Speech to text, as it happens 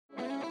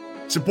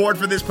Support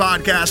for this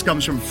podcast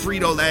comes from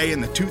Frito-Lay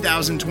and the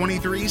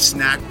 2023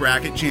 Snack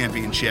Bracket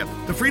Championship.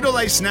 The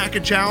Frito-Lay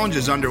Snack Challenge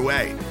is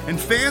underway, and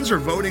fans are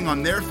voting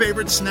on their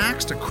favorite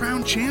snacks to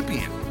crown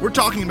champion. We're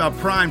talking about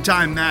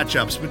prime-time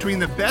matchups between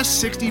the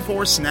best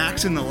 64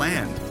 snacks in the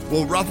land.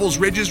 Will Ruffles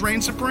Ridges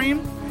reign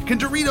supreme? Can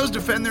Doritos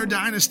defend their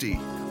dynasty?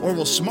 Or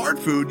will Smart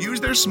Food use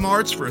their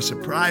smarts for a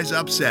surprise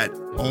upset?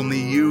 Only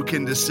you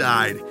can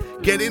decide.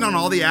 Get in on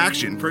all the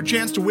action for a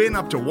chance to win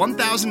up to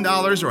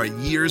 $1,000 or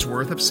a year's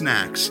worth of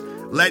snacks.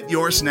 Let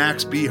your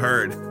snacks be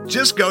heard.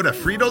 Just go to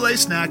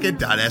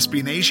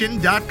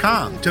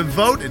fritolaysnacket.sbnation.com to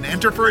vote and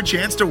enter for a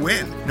chance to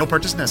win. No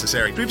purchase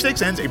necessary.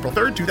 Sweepstakes ends April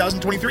 3rd,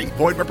 2023.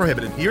 Void where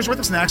prohibited. Year's worth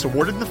of snacks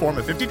awarded in the form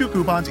of 52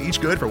 coupons, each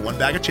good for one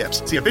bag of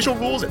chips. See official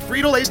rules at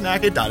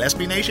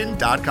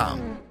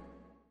fritolaysnacket.sbnation.com.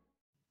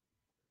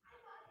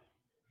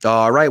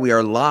 All right, we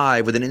are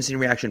live with an instant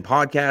reaction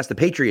podcast. The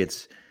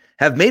Patriots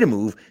have made a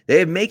move.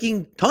 They're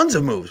making tons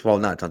of moves. Well,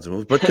 not tons of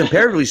moves, but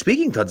comparatively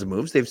speaking, tons of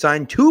moves. They've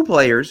signed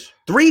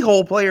three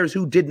whole players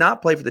who did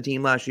not play for the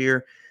team last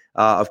year.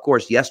 Of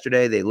course,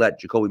 yesterday they let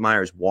Jakobi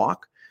Meyers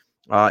walk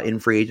in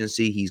free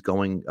agency. He's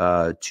going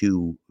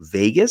to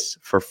Vegas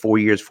for 4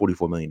 years,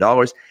 $44 million.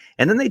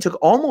 And then they took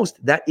almost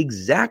that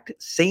exact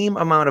same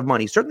amount of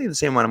money, certainly the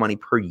same amount of money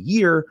per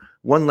year,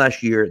 one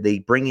less year. They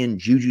bring in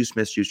Juju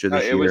Smith-Schuster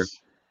this year.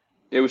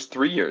 It was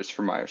 3 years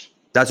for Myers.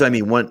 That's what I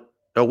mean.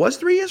 It was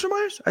 3 years for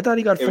Myers? I thought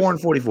he got $4 and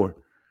 $44.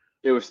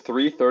 It was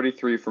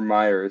 $333 for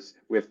Myers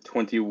with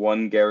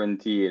 $21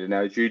 guaranteed. And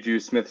now Juju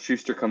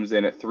Smith-Schuster comes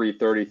in at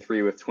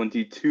 $333 with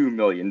 $22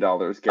 million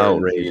guaranteed.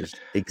 Outrageous.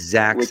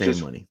 Exact same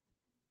money.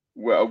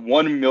 Well,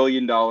 $1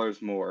 million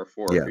more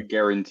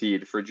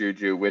guaranteed for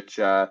Juju, which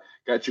got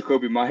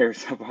Jakobi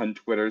Meyers up on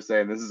Twitter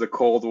saying this is a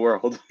cold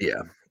world.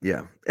 Yeah.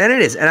 And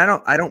it is. And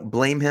I don't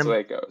blame him. That's the way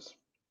it goes.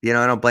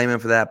 I don't blame him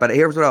for that. But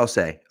here's what I'll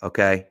say,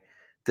 okay?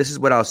 This is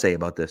what I'll say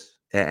about this.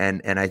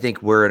 And I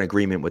think we're in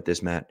agreement with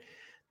this, Matt.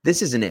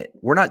 This isn't it.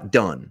 We're not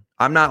done.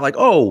 I'm not like,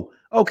 oh,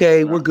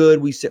 okay, we're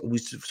good. We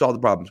solved the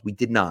problems. We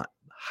did not.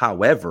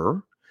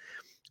 However,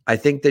 I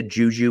think that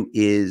Juju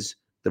is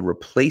the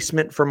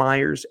replacement for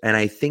Myers, and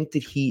I think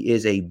that he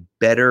is a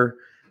better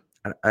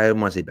 – I don't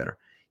want to say better.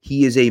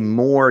 He is a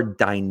more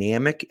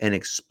dynamic and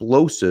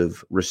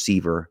explosive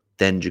receiver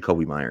than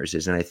Jakobi Meyers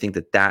is, and I think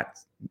that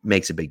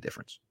makes a big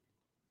difference.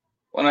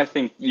 Well, and I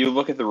think you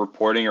look at the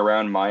reporting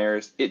around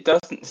Myers, it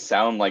doesn't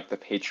sound like the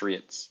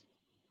Patriots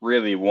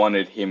really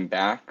wanted him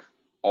back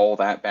all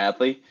that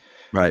badly,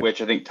 right?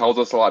 Which I think tells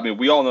us a lot. I mean,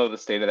 we all know the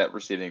state of that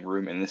receiving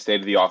room and the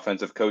state of the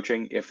offensive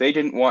coaching. If they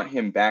didn't want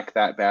him back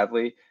that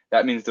badly,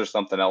 that means there's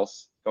something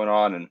else going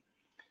on. And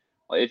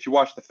if you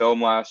watch the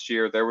film last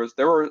year, there were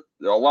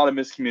a lot of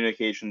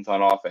miscommunications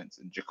on offense,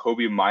 and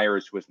Jakobi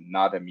Meyers was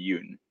not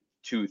immune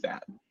to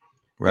that.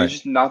 Right. He's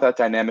just not that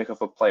dynamic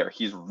of a player.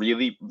 He's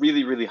really,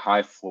 really, really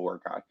high floor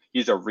guy.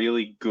 He's a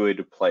really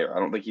good player. I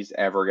don't think he's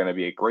ever going to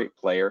be a great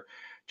player.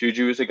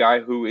 Juju is a guy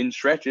who, in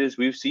stretches,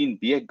 we've seen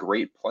be a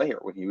great player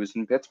when he was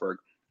in Pittsburgh.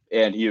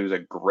 And he was a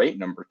great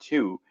number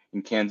 2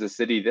 in Kansas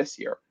City this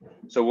year.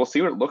 So we'll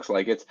see what it looks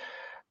like. It's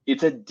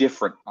a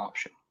different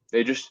option.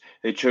 They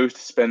chose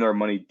to spend their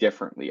money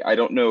differently. I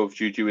don't know if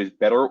Juju is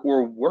better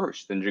or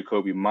worse than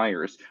Jakobi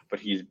Meyers, but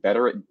he's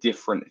better at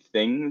different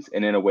things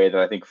and in a way that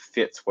I think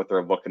fits what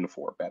they're looking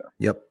for better.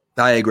 Yep.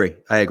 I agree.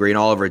 And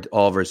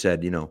Oliver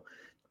said,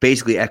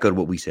 basically echoed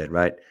what we said,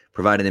 right?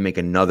 Provided they make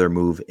another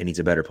move and he's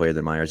a better player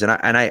than Meyers. And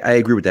I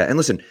agree with that. And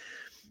listen,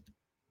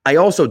 I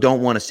also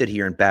don't want to sit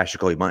here and bash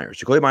Jakobi Meyers.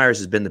 Jakobi Meyers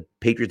has been the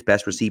Patriots'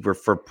 best receiver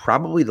for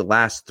probably the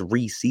last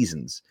 3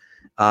 seasons.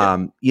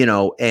 And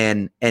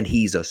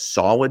he's a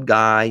solid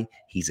guy.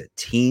 He's a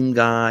team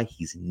guy.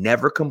 He's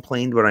never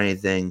complained about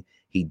anything.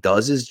 He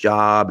does his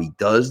job. He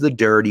does the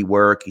dirty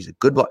work. He's a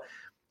good block.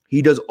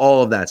 He does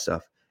all of that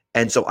stuff.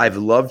 And so I've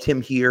loved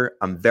him here.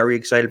 I'm very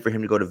excited for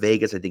him to go to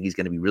Vegas. I think he's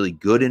going to be really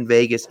good in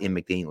Vegas in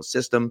McDaniel's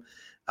system.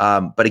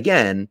 But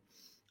again,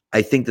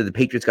 I think that the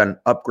Patriots got an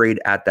upgrade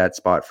at that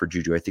spot for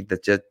Juju. I think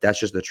that's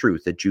just the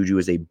truth, that Juju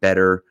is a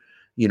better,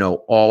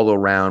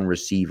 all-around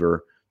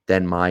receiver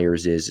than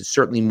Myers is. It's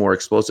certainly more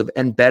explosive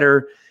and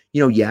better,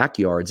 yak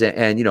yards.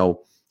 And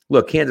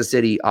look, Kansas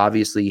City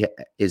obviously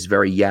is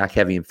very yak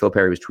heavy. And Phil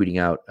Perry was tweeting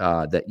out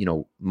that,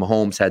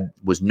 Mahomes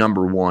was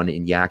number 1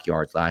 in yak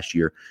yards last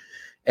year.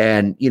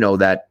 And,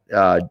 that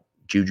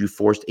Juju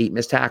forced 8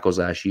 missed tackles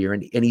last year.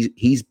 And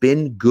he's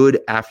been good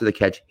after the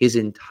catch. His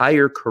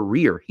entire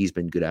career, he's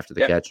been good after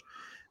the catch.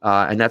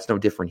 And that's no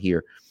different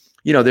here.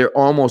 They're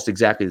almost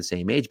exactly the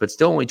same age, but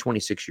still only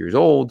 26 years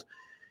old.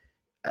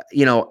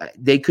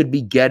 They could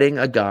be getting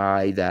a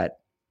guy that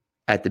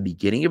at the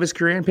beginning of his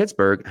career in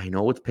Pittsburgh, I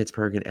know it's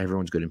Pittsburgh and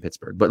everyone's good in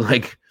Pittsburgh, but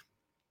like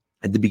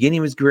at the beginning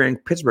of his career in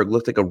Pittsburgh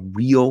looked like a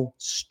real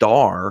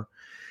star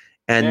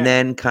and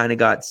then kind of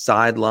got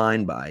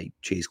sidelined by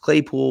Chase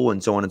Claypool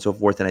and so on and so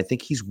forth. And I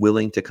think he's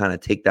willing to kind of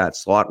take that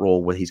slot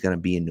role where he's going to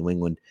be in New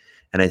England.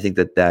 And I think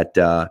that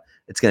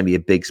it's going to be a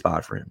big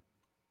spot for him.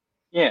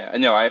 Yeah,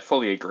 no, I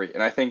fully agree.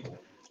 And I think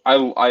I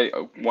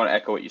want to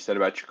echo what you said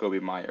about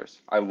Jakobi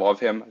Meyers. I love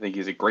him. I think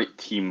he's a great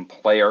team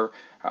player,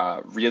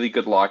 really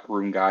good locker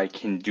room guy,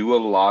 can do a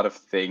lot of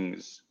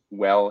things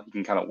well. He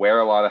can kind of wear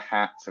a lot of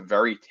hats, a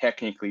very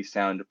technically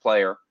sound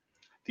player.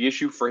 The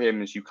issue for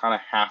him is you kind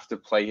of have to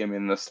play him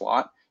in the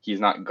slot. He's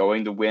not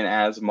going to win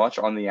as much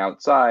on the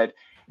outside,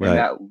 and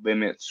that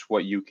limits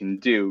what you can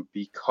do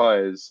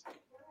because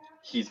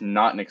he's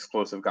not an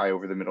explosive guy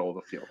over the middle of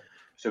the field.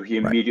 So he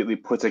immediately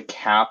puts a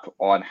cap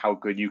on how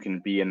good you can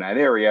be in that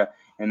area,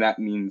 and that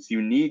means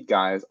you need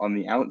guys on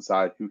the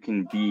outside who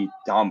can be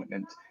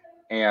dominant.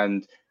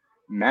 And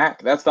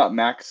that's not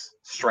Mac's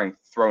strength,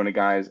 throwing to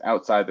guys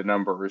outside the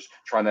numbers,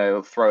 trying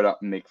to throw it up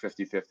and make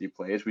 50-50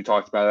 plays. We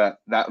talked about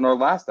that in our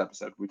last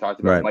episode. We talked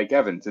about Mike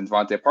Evans and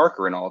Devontae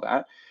Parker and all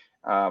that.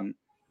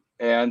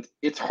 And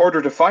it's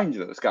harder to find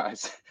those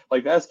guys.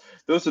 Like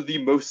those are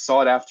the most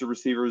sought after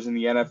receivers in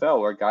the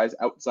NFL, are guys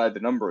outside the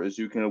numbers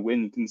who can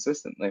win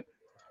consistently.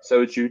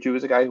 So Juju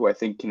is a guy who I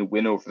think can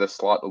win over the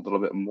slot a little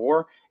bit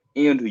more,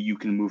 and who you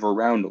can move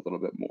around a little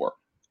bit more.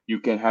 You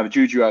can have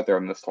Juju out there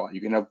in the slot. You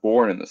can have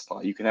Bourne in the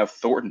slot. You can have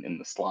Thornton in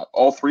the slot.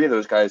 All three of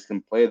those guys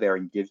can play there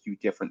and give you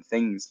different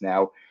things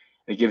now.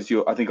 It gives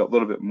you, I think, a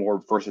little bit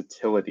more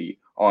versatility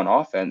on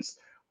offense,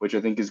 which I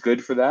think is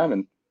good for them,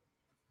 and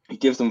it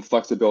gives them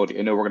flexibility.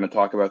 I know we're going to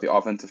talk about the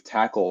offensive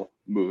tackle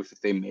moves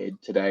that they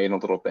made today in a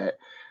little bit.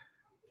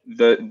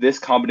 This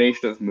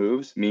combination of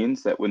moves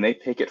means that when they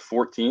pick at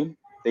 14,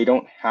 they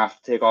don't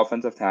have to take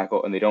offensive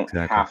tackle and they don't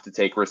have to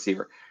take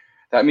receiver.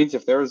 That means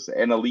if there's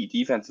an elite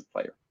defensive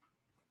player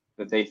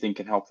that they think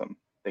can help them,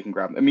 they can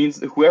grab them. It means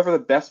that whoever the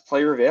best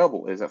player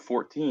available is at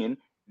 14,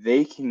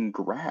 they can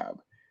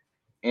grab.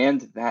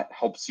 And that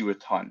helps you a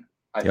ton.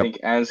 I think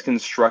as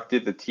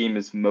constructed, the team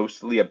is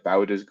mostly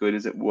about as good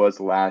as it was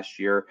last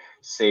year,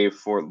 save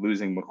for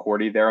losing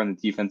McCourty there on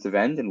the defensive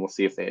end, and we'll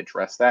see if they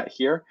address that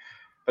here.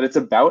 But it's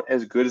about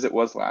as good as it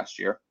was last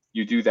year.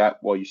 You do that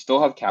while you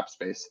still have cap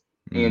space,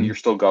 and you're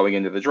still going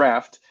into the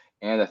draft,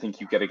 and I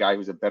think you get a guy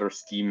who's a better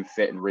scheme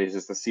fit and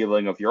raises the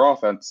ceiling of your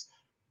offense.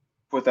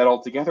 Put that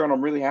all together, and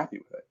I'm really happy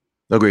with it.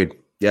 Agreed.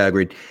 Yeah,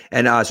 agreed.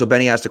 And so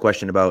Benny asked a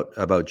question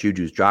about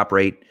Juju's drop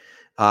rate.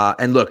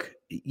 And look,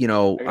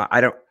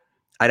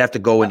 I'd have to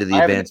go into the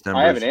advanced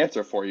numbers. I have an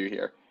answer for you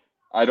here.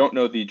 I don't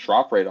know the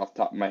drop rate off the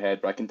top of my head,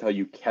 but I can tell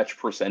you catch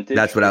percentage.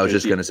 That's what I was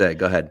just going to say.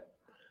 Go ahead.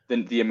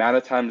 Then the amount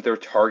of times they're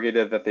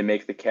targeted that they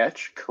make the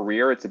catch,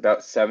 career, it's about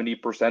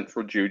 70%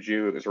 for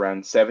Juju. It was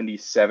around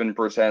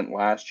 77%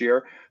 last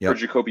year. For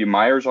Jakobi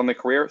Meyers on the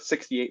career,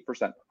 68%.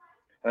 And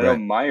I know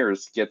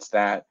Meyers gets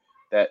that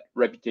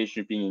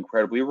reputation of being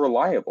incredibly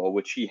reliable,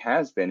 which he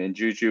has been, and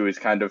Juju has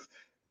kind of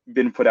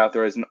been put out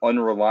there as an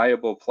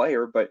unreliable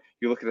player, but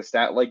you look at a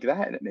stat like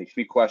that and it makes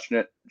me question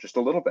it just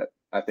a little bit.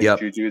 I think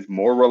Juju is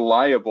more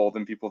reliable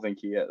than people think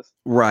he is.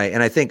 Right.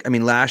 And I think,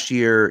 last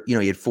year, he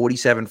had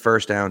 47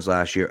 first downs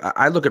last year.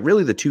 I look at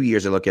really the 2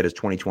 years I look at is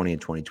 2020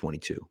 and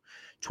 2022.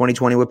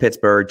 2020 with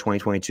Pittsburgh,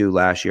 2022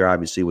 last year,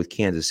 obviously with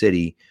Kansas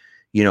City,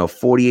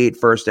 48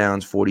 first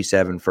downs,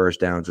 47 first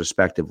downs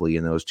respectively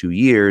in those 2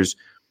 years,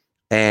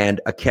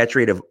 and a catch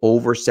rate of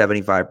over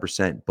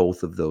 75%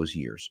 both of those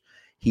years.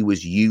 He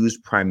was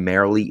used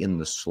primarily in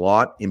the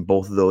slot in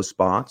both of those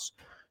spots.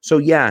 So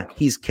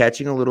he's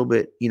catching a little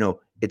bit,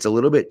 it's a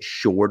little bit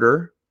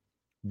shorter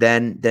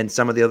than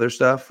some of the other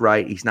stuff,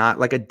 right? He's not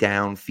like a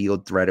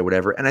downfield threat or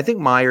whatever. And I think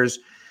Meyers'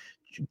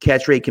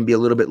 catch rate can be a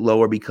little bit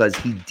lower because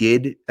he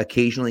did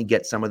occasionally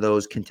get some of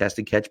those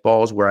contested catch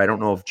balls where I don't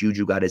know if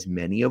Juju got as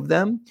many of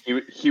them.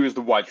 He was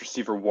the wide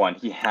receiver one.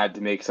 He had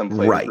to make some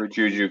plays where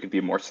Juju could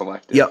be more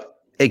selective. Yep.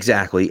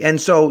 Exactly.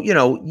 And so,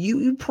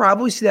 you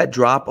probably see that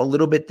drop a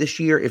little bit this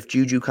year if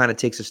Juju kind of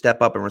takes a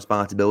step up in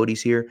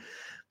responsibilities here.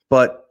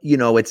 But,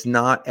 it's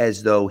not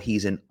as though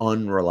he's an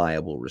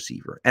unreliable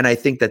receiver. And I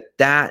think that's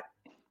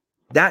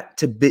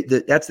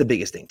the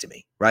biggest thing to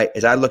me, right?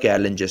 As I look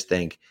at it and just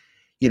think,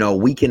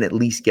 we can at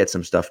least get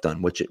some stuff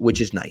done, which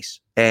is nice.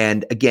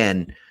 And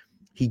again,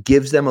 he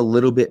gives them a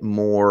little bit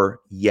more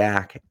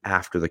yak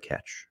after the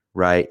catch,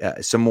 right?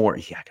 Some more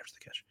yak after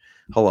the catch.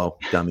 Hello,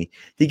 dummy.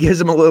 He gives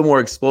them a little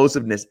more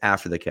explosiveness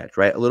after the catch,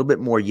 right? A little bit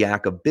more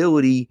yak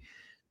ability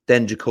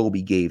than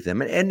Jakobi gave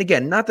them. And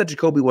again, not that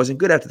Jakobi wasn't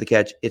good after the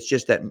catch. It's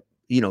just that,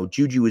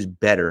 Juju is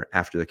better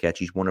after the catch.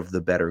 He's one of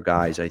the better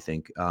guys, I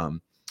think,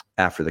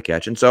 after the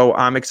catch. And so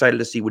I'm excited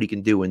to see what he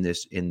can do in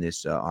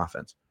this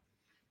offense.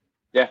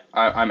 Yeah,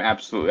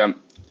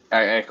 I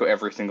echo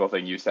every single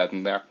thing you said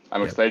in there.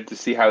 I'm excited to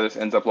see how this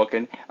ends up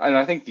looking. And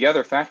I think the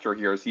other factor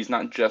here is he's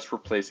not just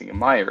replacing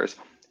Meyers.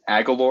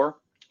 Aguilar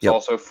is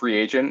also a free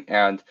agent.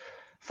 And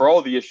for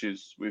all the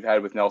issues we've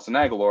had with Nelson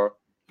Aguilar,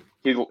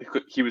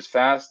 he was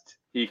fast.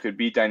 He could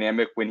be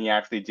dynamic when he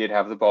actually did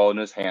have the ball in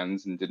his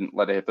hands and didn't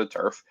let it hit the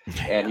turf.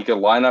 And he could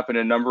line up in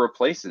a number of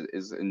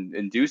places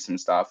and do some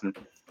stuff. And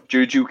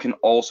Juju can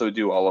also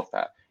do all of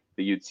that.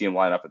 You'd see him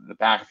line up in the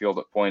backfield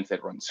at points.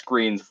 They'd run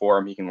screens for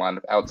him. He can line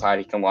up outside.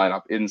 He can line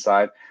up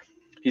inside.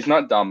 He's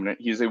not dominant.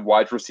 He's a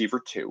wide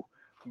receiver too,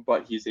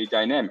 but he's a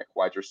dynamic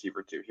wide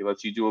receiver too. He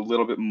lets you do a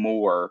little bit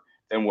more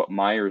than what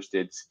Meyers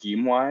did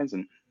scheme-wise.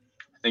 And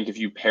I think if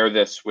you pair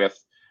this with,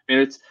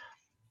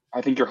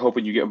 I think you're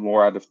hoping you get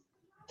more out of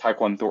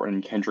Tyquan Thornton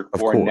and Kendrick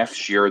Bourne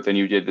next year than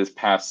you did this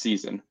past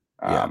season.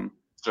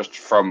 Just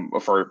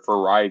for a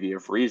variety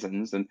of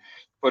reasons, and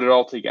put it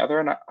all together.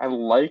 And I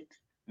like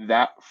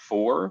that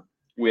four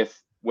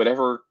with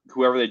whoever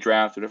they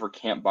draft, whatever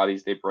camp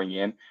bodies they bring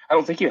in. I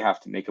don't think you have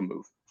to make a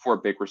move for a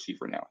big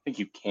receiver now. I think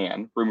you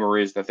can. Rumor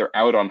is that they're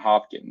out on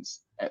Hopkins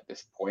at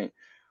this point.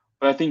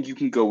 But I think you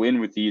can go in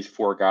with these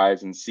four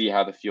guys and see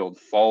how the field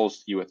falls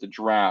to you at the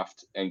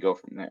draft and go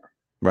from there.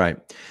 Right.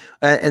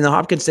 And the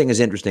Hopkins thing is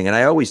interesting. And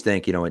I always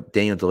think,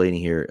 Daniel Delaney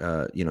here,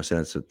 said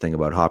that's the thing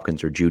about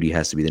Hopkins or Judy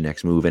has to be the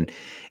next move. And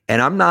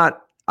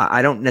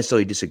I don't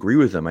necessarily disagree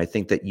with him. I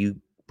think that you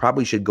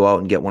probably should go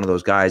out and get one of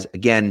those guys.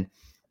 Again,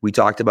 we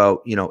talked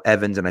about,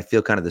 Evans, and I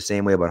feel kind of the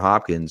same way about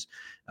Hopkins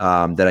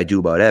that I do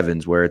about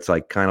Evans, where it's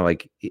like kind of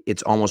like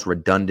it's almost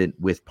redundant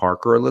with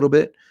Parker a little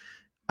bit.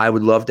 I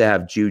would love to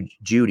have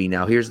Judy.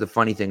 Now, here's the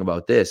funny thing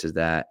about this is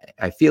that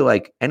I feel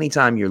like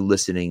anytime you're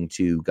listening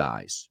to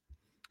guys,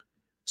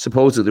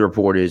 supposedly the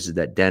report is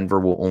that Denver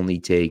will only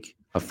take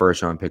a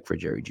first-round pick for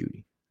Jerry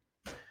Judy,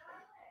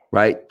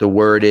 right? The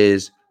word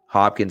is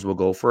Hopkins will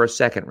go for a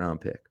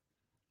second-round pick.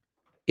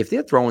 If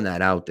they're throwing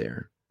that out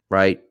there,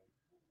 right?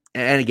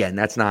 And again,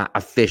 that's not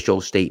official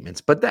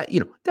statements, but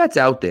that's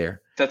out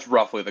there. That's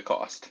roughly the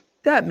cost.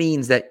 That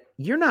means that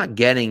you're not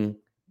getting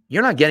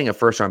a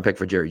first-round pick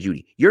for Jerry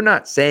Judy. You're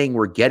not saying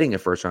we're getting a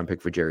first-round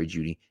pick for Jerry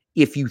Judy.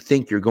 If you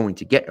think you're going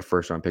to get a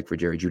first-round pick for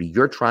Jerry Judy,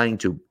 you're trying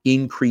to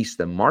increase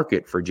the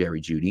market for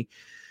Jerry Judy.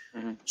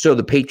 Mm-hmm. So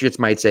the Patriots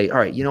might say, all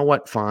right, you know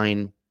what?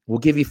 Fine. We'll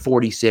give you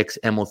 46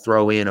 and we'll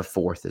throw in a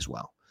fourth as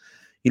well.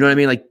 You know what I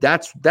mean? Like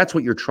that's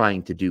what you're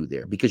trying to do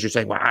there, because you're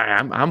saying, well,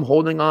 I'm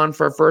holding on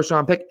for a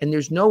first-round pick, and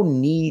there's no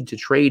need to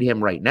trade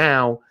him right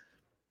now.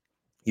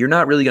 You're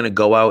not really going to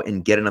go out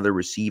and get another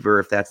receiver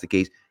if that's the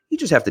case. You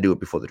just have to do it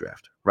before the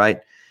draft, right?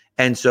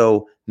 And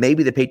so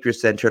maybe the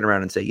Patriots then turn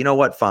around and say, you know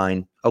what,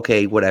 fine,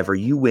 okay, whatever,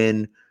 you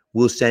win,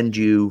 we'll send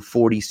you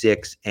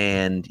 46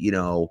 and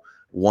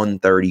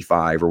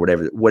 135 or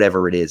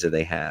whatever it is that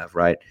they have,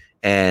 right?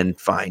 And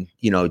fine,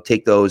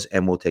 take those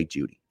and we'll take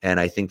Judy. And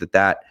I think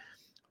that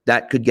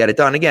could get it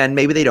done. Again,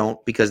 maybe they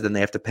don't, because then they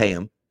have to pay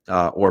him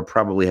or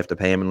probably have to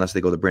pay him unless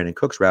they go the Brandon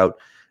Cooks route.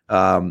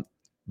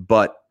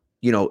 But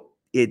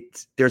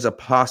there's a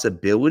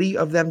possibility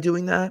of them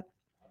doing that.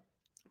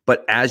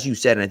 But as you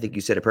said, and I think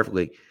you said it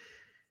perfectly,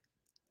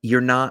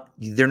 they're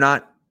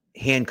not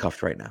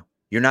handcuffed right now.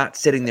 You're not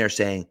sitting there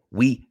saying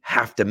we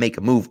have to make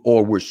a move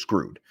or we're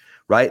screwed,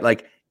 right?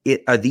 Like,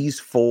 are these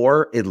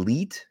four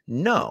elite?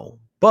 No.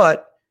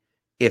 But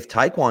if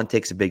Tyquan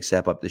takes a big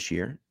step up this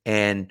year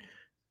and,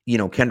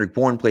 Kendrick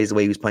Bourne plays the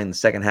way he was playing the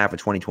second half of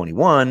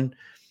 2021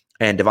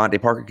 and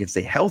Devontae Parker can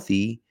stay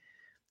healthy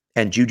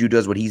and Juju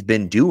does what he's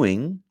been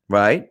doing,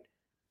 right?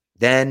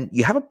 Then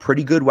you have a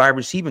pretty good wide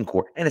receiving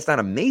core. And it's not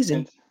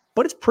amazing,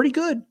 but it's pretty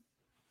good.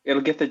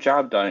 It'll get the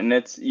job done,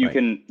 and you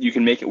can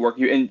make it work.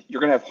 And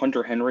you're gonna have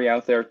Hunter Henry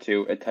out there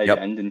too at tight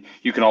end, and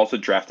you can also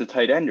draft a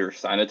tight end or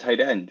sign a tight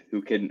end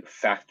who can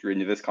factor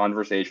into this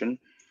conversation.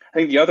 I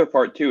think the other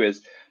part too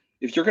is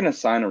if you're gonna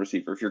sign a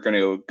receiver, if you're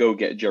gonna go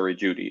get Jerry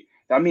Judy,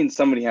 that means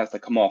somebody has to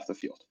come off the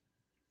field,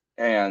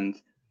 and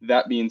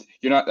that means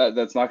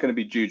that's not going to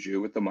be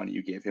Juju with the money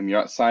you gave him. You're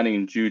not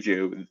signing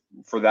Juju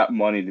for that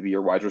money to be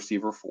your wide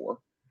receiver 4.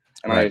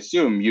 And I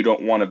assume you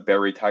don't want to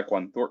bury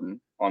Tyquan Thornton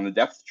on the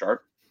depth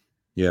chart.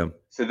 Yeah.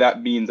 So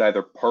that means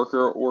either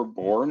Parker or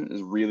Bourne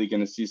is really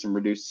going to see some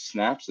reduced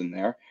snaps in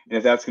there. And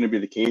if that's going to be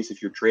the case,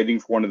 if you're trading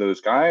for one of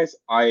those guys,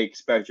 I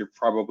expect you're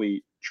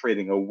probably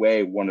trading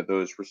away one of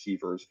those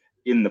receivers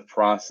in the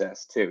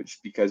process too,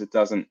 just because it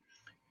doesn't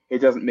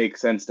make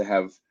sense to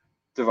have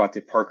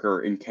Devontae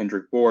Parker and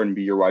Kendrick Bourne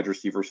be your wide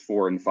receivers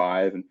 4 and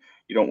 5. And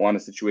you don't want a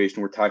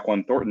situation where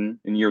Tyquan Thornton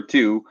in year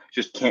 2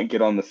 just can't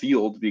get on the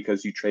field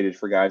because you traded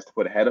for guys to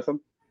put ahead of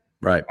him.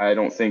 Right. I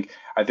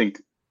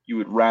think you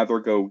would rather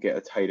go get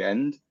a tight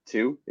end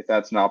too, if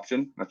that's an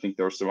option. I think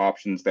there's some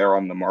options there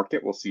on the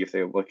market. We'll see if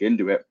they look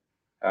into it.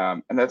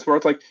 And that's where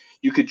it's like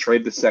you could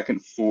trade the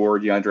second for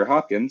DeAndre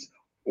Hopkins,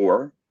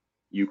 or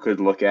you could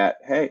look at,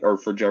 or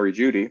for Jerry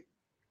Judy,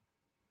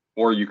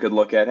 or you could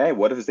look at,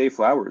 what if Zay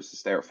Flowers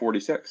is there at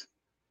 46?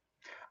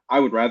 I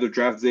would rather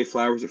draft Zay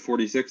Flowers at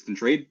 46 than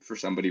trade for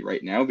somebody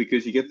right now,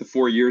 because you get the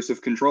 4 years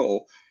of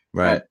control,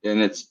 right? And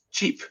it's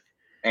cheap.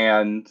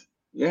 And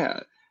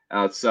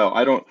so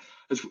I don't.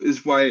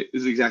 Is why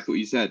is exactly what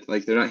you said.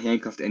 Like, they're not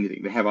handcuffed to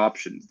anything. They have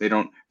options. They're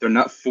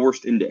not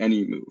forced into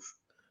any move.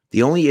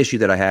 The only issue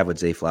that I have with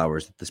Zay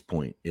Flowers at this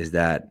point is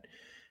that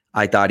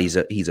I thought he's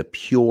a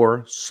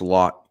pure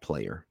slot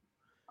player.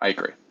 I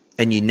agree.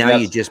 And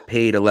you just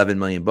paid $11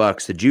 million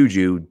to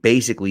Juju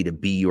basically to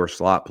be your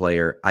slot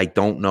player. I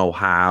don't know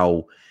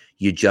how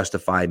you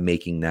justify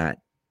making that,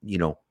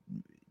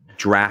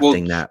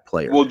 drafting that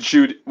player. Well,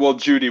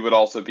 Judy would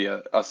also be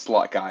a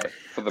slot guy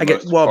for the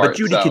most part. But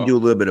Judy can do a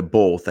little bit of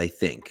both, I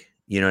think.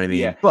 You know what I mean?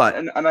 Yeah. But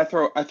and I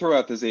throw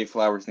out the Zay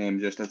Flowers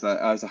name just as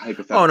a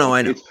hypothetical. Oh no,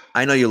 I know.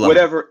 I know you love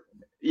whatever.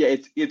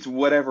 It. Yeah, it's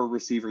whatever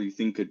receiver you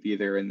think could be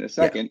there in the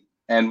second.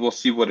 and we'll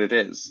see what it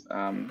is.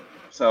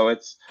 So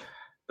it's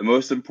the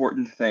most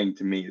important thing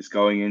to me is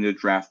going into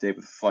draft day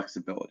with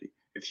flexibility.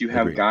 If you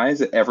have Agreed.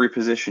 guys at every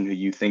position who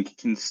you think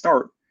can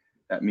start,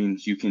 that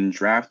means you can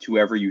draft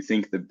whoever you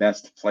think the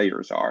best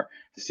players are.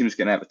 This team is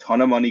going to have a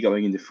ton of money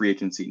going into free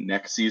agency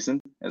next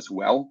season as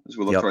well as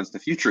we look towards the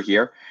future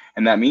here.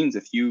 And that means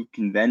if you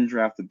can then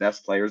draft the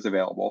best players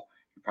available,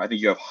 I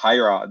think you have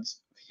higher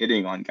odds of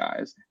hitting on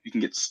guys. You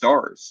can get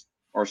stars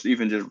or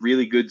even just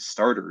really good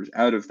starters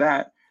out of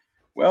that.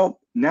 Well,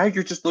 now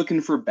you're just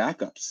looking for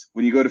backups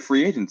when you go to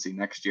free agency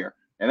next year.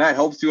 And that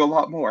helps you a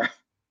lot more.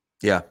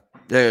 Yeah,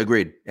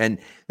 agreed. And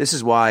this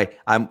is why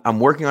I'm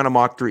working on a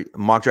mock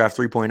draft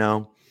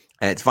 3.0.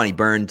 And it's funny,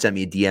 Byrne sent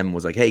me a DM and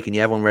was like, "Hey, can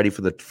you have one ready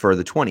for the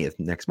 20th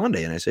next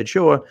Monday?" And I said,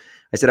 "Sure."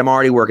 I said, "I'm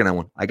already working on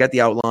one. I got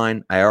the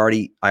outline. I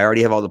already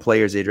have all the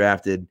players they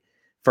drafted.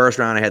 First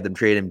round, I had them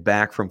trading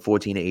back from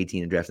 14 to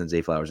 18 and drafting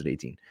Zay Flowers at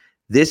 18.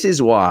 This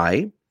is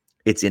why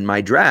it's in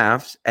my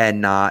drafts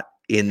and not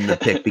in the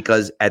pick,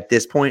 because at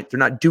this point, they're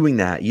not doing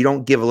that. You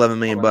don't give $11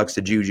 million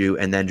to Juju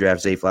and then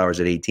draft Zay Flowers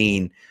at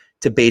 18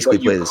 to basically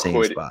play the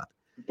same spot.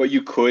 But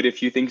you could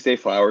if you think Zay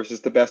Flowers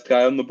is the best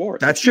guy on the board.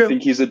 That's if true. You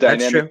think he's a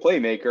dynamic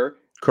playmaker.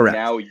 Correct.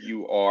 Now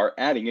you are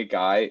adding a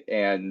guy,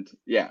 and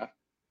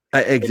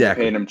exactly. If you're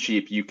paying him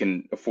cheap, you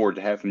can afford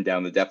to have him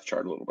down the depth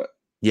chart a little bit.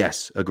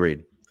 Yes,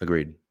 agreed.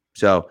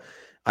 So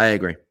I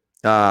agree.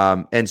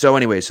 And so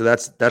anyway, so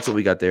that's what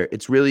we got there.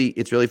 It's really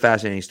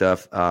fascinating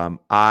stuff.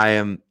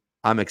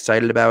 I'm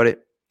excited about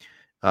it.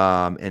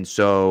 And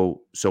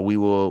so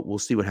we'll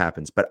see what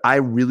happens. But I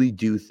really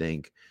do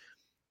think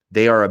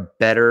they have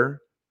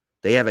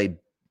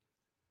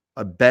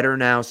a better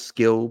now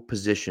skill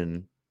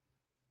position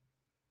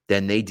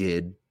than they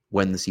did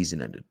when the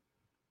season ended.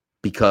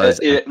 Because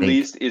it at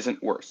least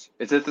isn't worse.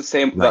 It's at the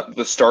same. Right.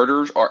 The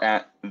starters are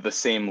at the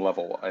same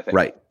level, I think.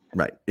 Right.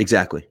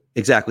 Exactly.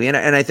 And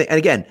I think, and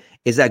again,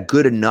 is that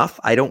good enough?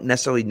 I don't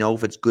necessarily know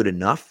if it's good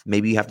enough.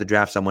 Maybe you have to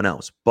draft someone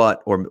else,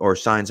 or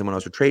sign someone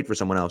else or trade for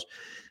someone else.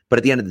 But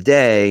at the end of the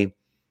day,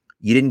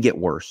 you didn't get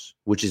worse,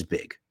 which is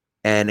big.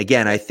 And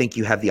again, I think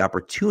you have the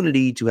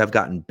opportunity to have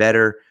gotten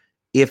better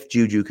if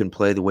Juju can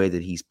play the way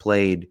that he's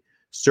played.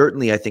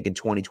 Certainly, I think in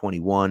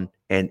 2021,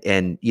 and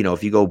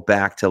if you go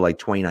back to like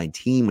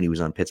 2019 when he was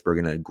on Pittsburgh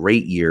and had a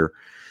great year,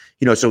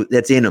 so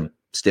that's in him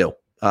still.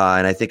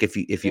 And I think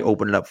if you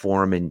open it up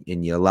for him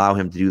and you allow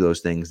him to do those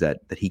things, that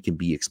he can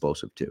be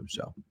explosive too.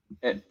 So,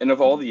 and of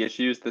all the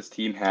issues this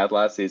team had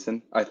last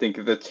season, I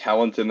think the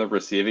talent in the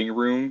receiving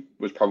room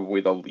was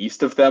probably the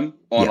least of them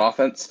on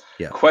offense.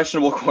 Yeah.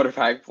 Questionable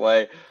quarterback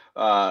play,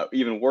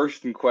 even worse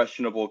than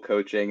questionable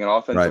coaching, an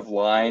offensive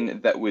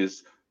line that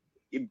was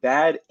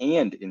bad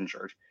and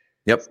injured.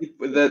 Yep.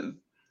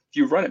 If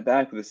you run it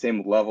back with the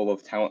same level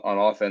of talent on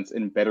offense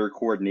and better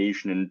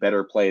coordination and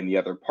better play in the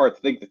other parts,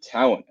 I think the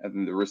talent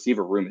and the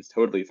receiver room is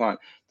totally fine.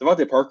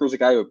 Devontae Parker is a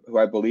guy who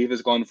I believe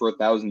has gone for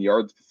 1,000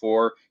 yards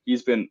before.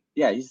 He's been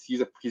in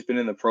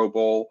the Pro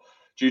Bowl.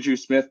 Juju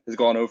Smith has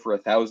gone over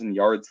 1,000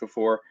 yards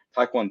before.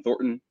 Tyquan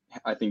Thornton,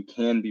 I think,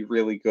 can be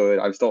really good.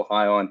 I'm still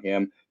high on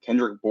him.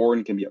 Kendrick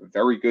Bourne can be a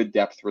very good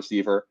depth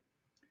receiver.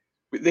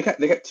 They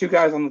got two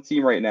guys on the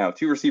team right now,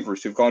 two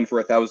receivers who've gone for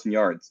 1,000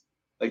 yards.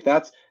 Like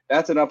that's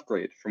an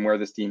upgrade from where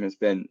this team has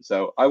been.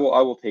 So I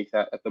will take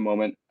that at the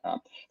moment. I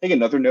think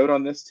another note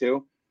on this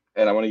too,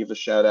 and I want to give a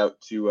shout out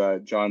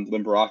to John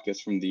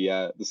Limberakis from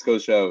the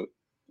Scotia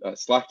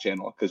Slack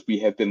channel, because we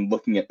have been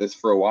looking at this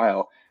for a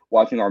while,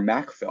 watching our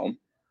Mac film.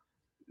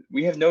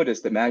 We have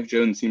noticed that Mac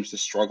Jones seems to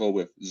struggle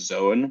with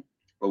zone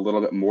a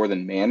little bit more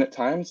than man at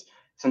times.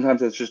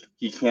 Sometimes it's just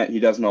he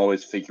doesn't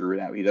always figure it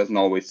out. He doesn't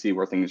always see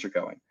where things are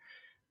going.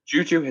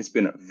 Juju has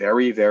been a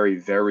very, very,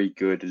 very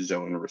good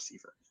zone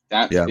receiver.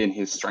 That's been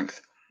his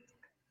strength.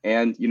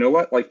 And you know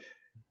what? Like,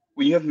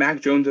 when you have Mac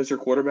Jones as your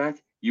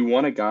quarterback, you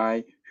want a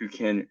guy who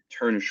can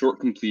turn short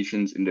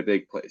completions into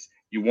big plays.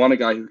 You want a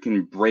guy who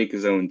can break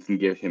zones and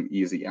give him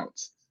easy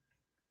outs.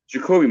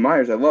 Jakobi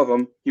Meyers, I love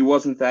him. He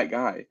wasn't that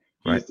guy.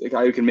 He's a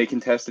guy who can make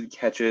contested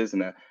catches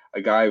and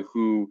a guy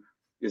who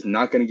is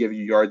not going to give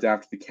you yards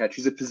after the catch.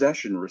 He's a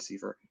possession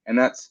receiver. And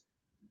that's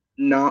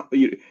not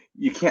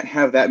you can't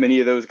have that many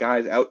of those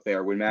guys out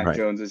there when Mac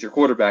Jones is your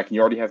quarterback and you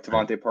already have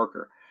Devontae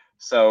Parker.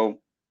 So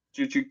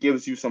Juju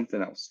gives you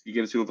something else. He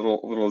gives you a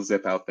little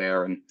zip out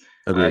there, and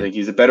I think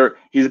he's a better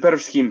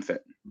scheme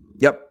fit.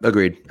 Yep,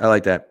 agreed. I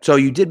like that. So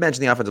you did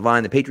mention the offensive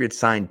line. The Patriots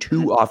signed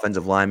two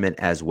offensive linemen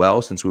as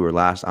well since we were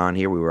last on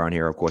here. We were on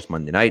here, of course,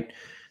 Monday night.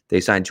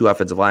 They signed two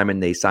offensive linemen.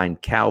 They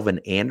signed Calvin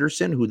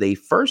Anderson, who they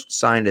first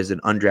signed as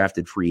an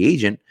undrafted free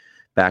agent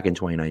back in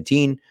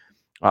 2019.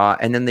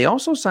 And then they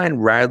also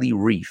signed Riley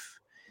Reif.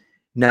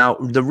 Now,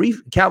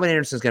 Calvin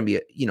Anderson is going to be,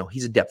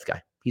 he's a depth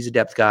guy. He's a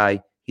depth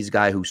guy. He's a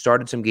guy who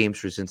started some games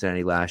for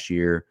Cincinnati last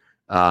year,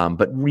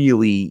 but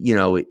really,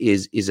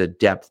 is a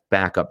depth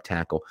backup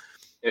tackle.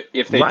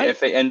 If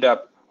they end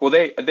up,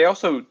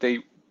 they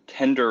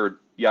tendered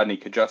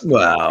Yadni Kajust.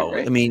 Well,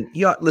 right? I mean,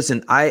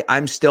 listen,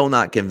 I'm still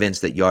not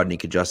convinced that Yadni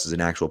Kajust is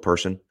an actual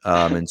person,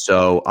 and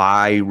so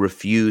I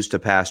refuse to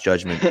pass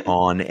judgment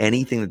on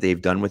anything that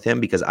they've done with him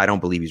because I don't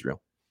believe he's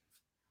real.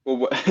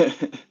 Well,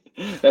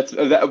 that's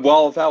that.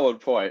 Well, a valid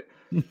point.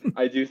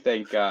 I do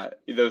think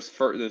those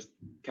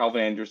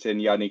Calvin Anderson,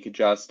 Yannick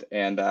Just,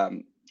 and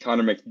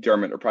Connor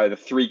McDermott are probably the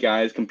three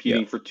guys Yeah.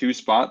 competing for two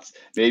spots,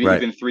 maybe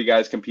Right. even three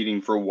guys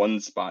competing for one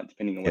spot,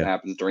 depending on what Yeah.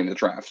 happens during the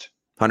draft.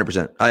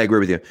 100%. I agree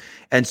with you.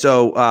 And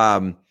so,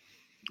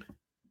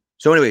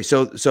 anyway,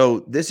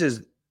 so this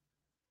is,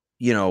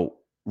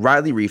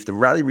 Riley Reif. The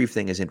Riley Reif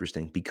thing is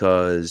interesting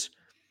because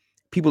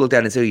people looked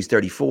at it and said he's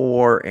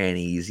 34 and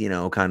he's,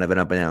 kind of an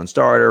up and down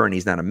starter and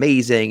he's not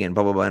amazing and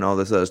blah, blah, blah, and all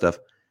this other stuff.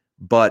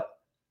 But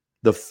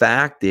the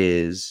fact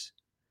is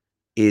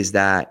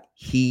that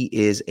he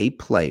is a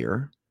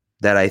player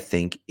that I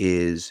think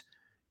is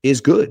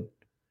good.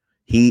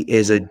 He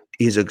is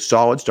a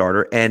solid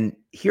starter. And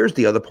here's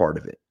the other part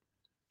of it.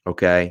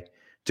 Okay.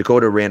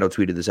 Dakota Randall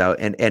tweeted this out,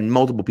 and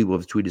multiple people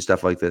have tweeted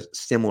stuff like this,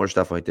 similar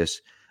stuff like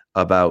this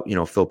about,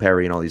 Phil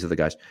Perry and all these other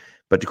guys.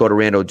 But Dakota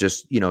Randall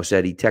just,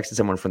 said he texted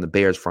someone from the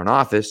Bears front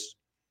office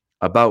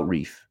about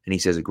Reif. And he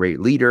says a great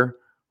leader,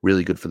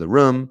 really good for the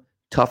room,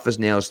 tough as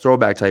nails,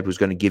 throwback type who's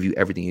going to give you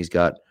everything he's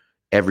got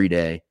every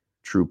day,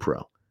 true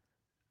pro.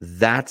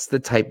 That's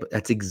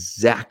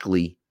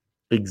exactly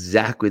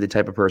the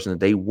type of person that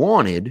they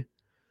wanted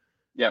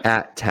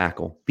at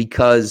tackle.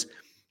 Because,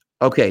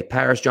 okay,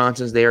 Paris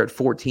Johnson's there at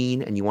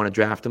 14 and you want to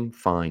draft him,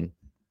 fine.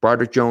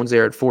 Broderick Jones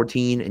there at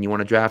 14 and you want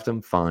to draft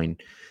him, fine.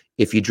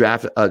 If you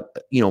draft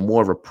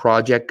more of a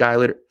project guy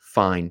later,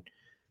 fine.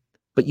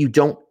 But you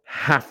don't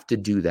have to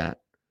do that,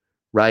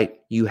 right?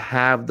 You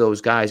have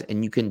those guys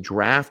and you can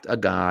draft a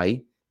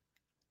guy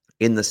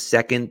in the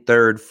second,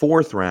 third,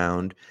 fourth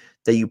round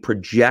that you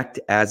project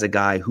as a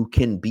guy who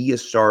can be a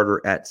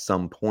starter at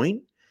some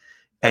point.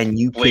 And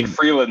you Blake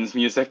Freeland's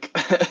music.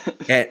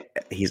 And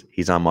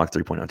he's on Mach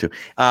 3.0 too.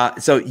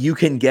 So you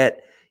can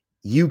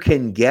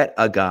get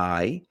a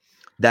guy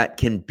that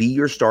can be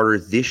your starter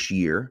this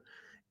year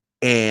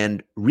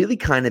and really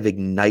kind of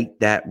ignite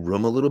that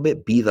room a little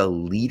bit, be the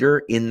leader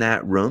in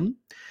that room,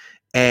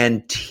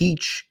 and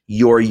teach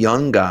your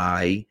young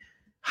guy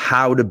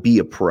how to be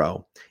a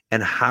pro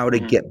and how to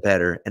get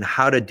better and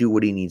how to do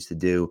what he needs to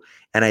do.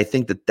 And I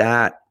think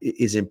that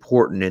is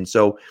important. And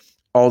so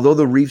although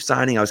the Reif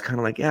signing, I was kind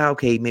of like, yeah,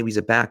 okay, maybe he's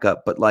a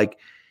backup, but like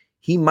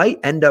he might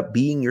end up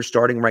being your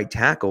starting right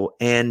tackle.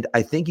 And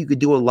I think you could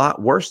do a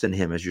lot worse than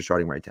him as your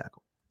starting right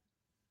tackle.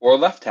 Or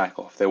left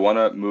tackle if they want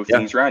to move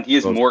things around. He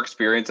has more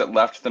experience at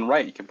left than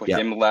right. You can put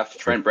him left,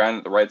 Trent Brown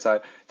at the right side.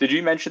 Did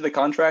you mention the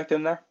contract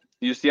in there?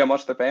 Did you see how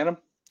much they're paying him?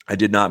 I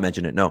did not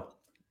mention it, no.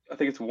 I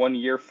think it's 1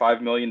 year, $5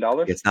 million.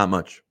 It's not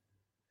much.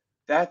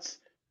 That's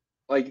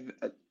like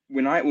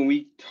when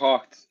we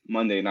talked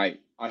Monday night,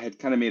 I had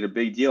kind of made a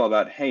big deal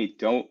about, hey,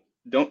 don't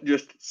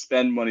just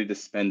spend money to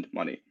spend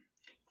money.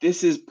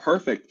 This is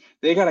perfect.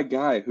 They got a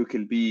guy who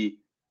can be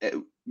at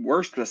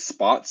worst a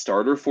spot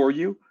starter for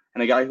you,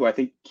 and a guy who I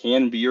think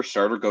can be your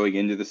starter going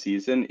into the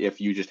season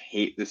if you just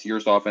hate this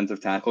year's offensive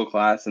tackle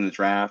class in the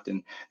draft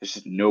and there's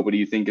just nobody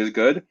you think is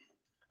good.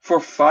 For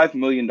 $5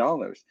 million,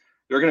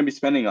 they're going to be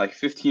spending like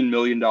 $15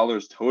 million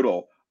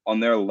total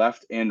on their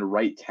left and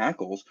right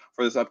tackles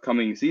for this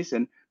upcoming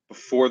season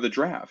before the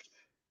draft.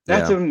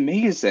 That's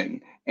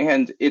amazing.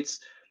 And they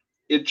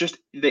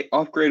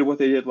upgraded what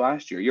they did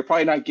last year. You're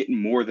probably not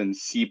getting more than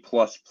C+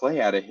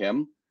 play out of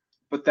him,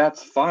 but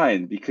that's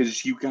fine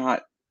because you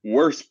got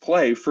worse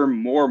play for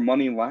more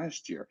money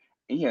last year.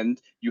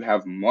 And you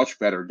have much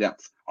better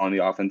depth on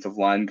the offensive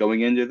line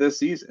going into this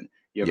season.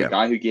 You have a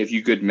guy who gave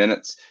you good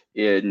minutes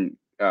in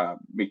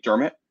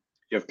McDermott.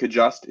 You have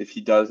Kajust, if he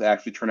does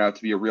actually turn out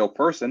to be a real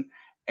person,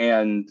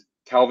 and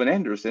Calvin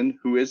Anderson,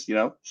 who is,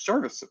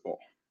 serviceable.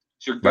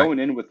 So you're going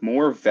in with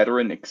more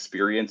veteran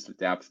experienced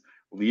depth,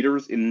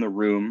 leaders in the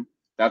room.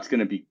 That's going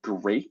to be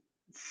great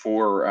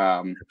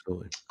for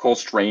Cole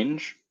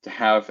Strange to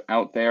have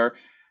out there.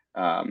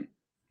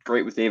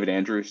 Great with David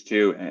Andrews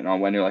too. And on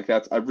when you're like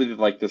that, I really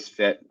like this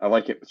fit. I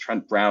like it with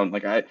Trent Brown.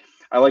 Like I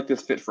like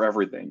this fit for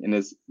everything. And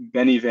as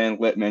Benny Van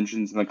Lit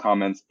mentions in the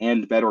comments,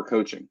 and better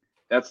coaching.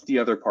 That's the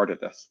other part of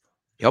this.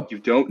 Yep. You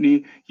don't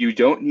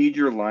need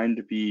your line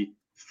to be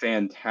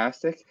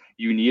fantastic.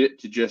 You need it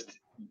to just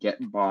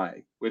get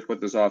by with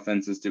what this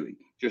offense is doing.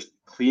 Just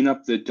clean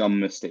up the dumb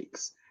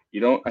mistakes.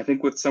 I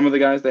think with some of the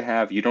guys they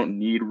have, you don't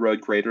need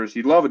road graders.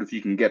 You'd love it if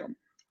you can get them.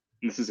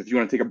 And this is if you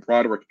want to take a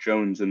Broderick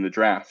Jones in the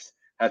draft.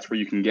 That's where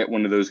you can get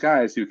one of those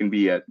guys who can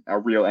be a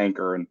real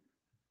anchor and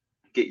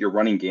get your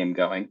running game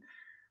going.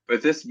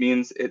 But this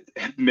means at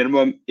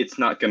minimum, it's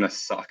not going to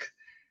suck.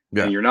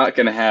 Yeah. And you're not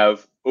going to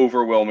have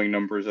overwhelming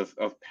numbers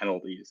of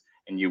penalties.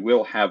 And you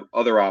will have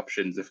other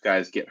options if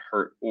guys get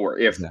hurt or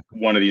if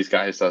one of these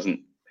guys doesn't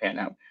pan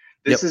out.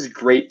 This is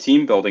great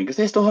team building because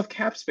they still have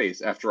cap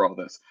space after all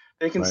this.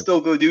 They can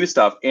still go do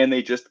stuff. And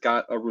they just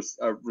got a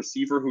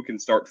receiver who can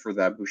start for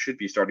them, who should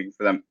be starting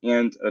for them,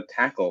 and a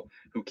tackle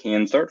who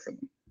can start for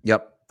them.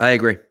 Yep. I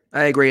agree.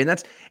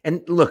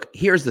 And look,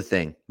 here's the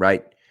thing,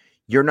 right?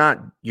 You're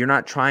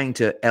not trying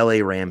to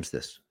LA Rams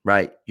this,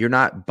 right? You're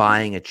not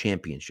buying a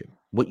championship.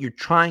 What you're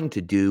trying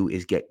to do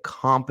is get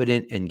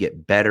competent and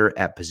get better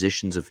at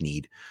positions of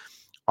need.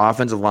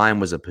 Offensive line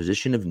was a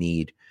position of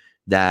need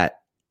that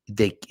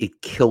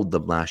it killed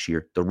them last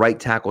year. The right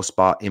tackle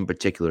spot in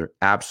particular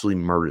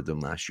absolutely murdered them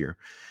last year.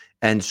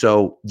 And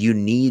so you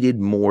needed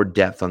more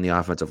depth on the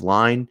offensive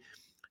line.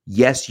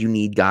 Yes, you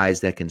need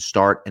guys that can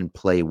start and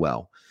play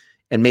well.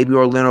 And maybe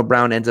Orlando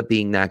Brown ends up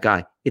being that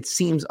guy. It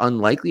seems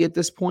unlikely at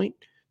this point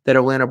that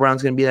Orlando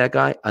Brown's going to be that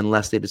guy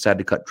unless they decide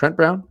to cut Trent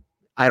Brown.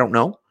 I don't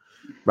know,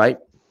 right?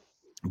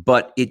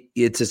 But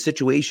it's a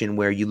situation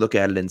where you look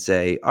at it and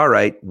say, all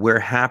right, we're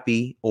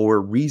happy or we're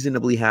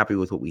reasonably happy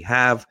with what we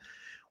have.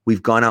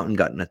 We've gone out and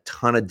gotten a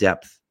ton of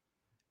depth.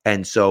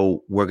 And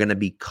so we're going to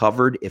be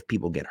covered if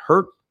people get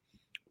hurt.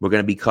 We're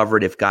going to be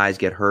covered if guys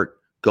get hurt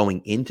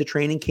going into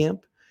training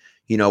camp.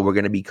 We're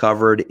going to be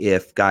covered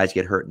if guys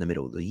get hurt in the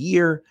middle of the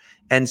year.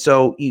 And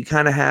so you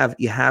kind of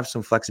have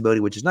some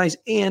flexibility, which is nice.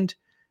 And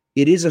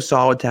it is a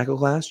solid tackle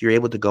class. You're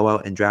able to go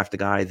out and draft a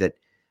guy that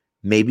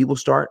maybe will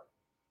start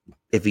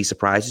if he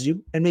surprises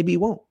you, and maybe he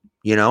won't,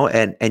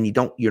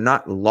 and you're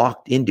not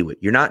locked into it.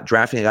 You're not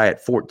drafting a guy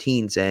at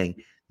 14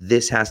 saying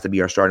this has to be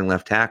our starting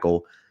left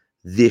tackle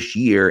this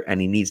year,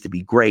 and he needs to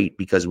be great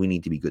because we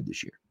need to be good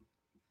this year.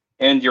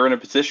 And you're in a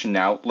position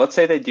now, let's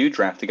say they do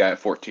draft a guy at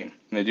 14, and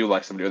they do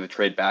like somebody, or they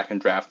trade back and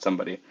draft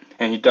somebody,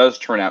 and he does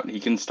turn out and he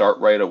can start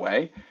right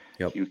away.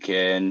 Yep. You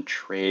can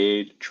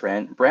trade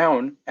Trent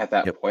Brown at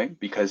that point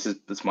because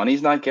this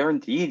money's not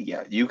guaranteed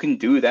yet. You can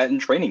do that in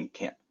training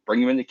camp.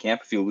 Bring him into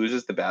camp. If he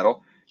loses the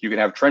battle, you can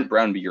have Trent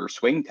Brown be your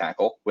swing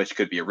tackle, which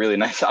could be a really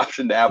nice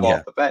option to have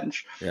off the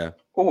bench. Yeah.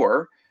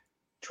 Or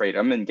trade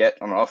him and get,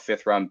 a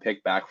 5th-round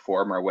pick back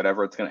for him or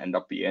whatever it's going to end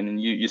up being.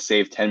 And you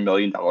save $10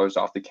 million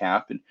off the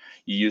cap, and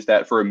you use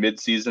that for a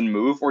mid-season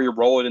move, or you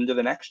roll it into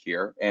the next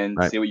year and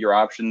see what your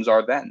options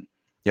are then.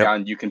 Yep.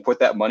 And you can put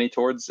that money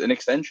towards an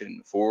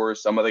extension for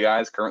some of the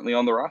guys currently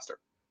on the roster.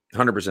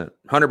 100%.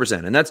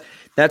 And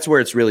that's where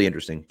it's really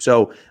interesting.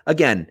 So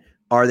again,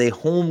 are they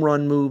home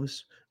run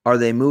moves? Are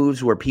they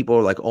moves where people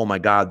are like, oh my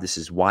God, this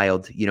is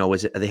wild? Are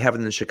they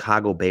having the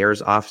Chicago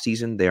Bears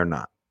offseason? They are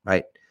not,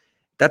 right?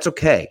 That's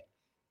okay.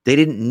 They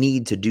didn't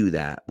need to do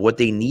that. What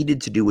they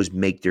needed to do was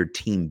make their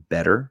team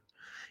better,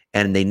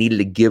 and they needed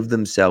to give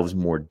themselves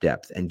more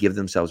depth and give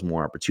themselves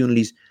more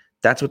opportunities.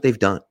 That's what they've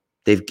done.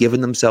 They've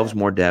given themselves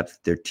more depth.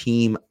 Their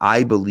team,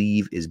 I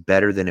believe, is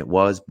better than it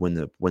was when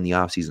the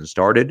offseason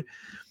started.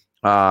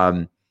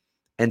 And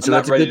so I'm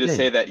not ready to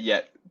say that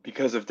yet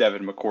because of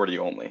Devin McCourty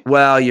only.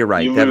 Well, you're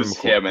right. You Devin lose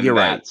McCourty. him, and you're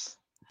right.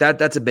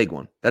 That's a big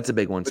one. That's a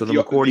big one. So the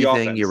McCourty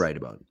thing, you're right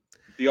about.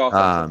 The offense,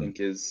 I think,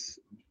 is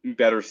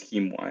better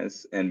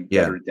scheme-wise and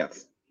better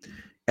depth.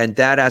 And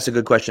Thad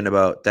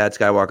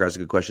Skywalker asked a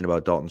good question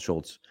about Dalton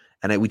Schultz.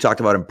 And we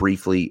talked about him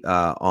briefly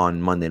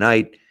on Monday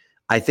night.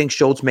 I think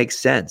Schultz makes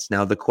sense.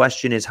 Now, the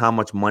question is, how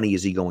much money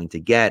is he going to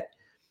get?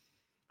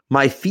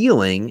 My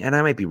feeling, and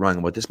I might be wrong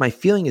about this, my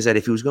feeling is that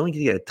if he was going to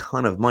get a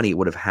ton of money, it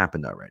would have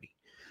happened already.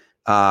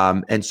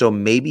 And so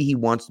maybe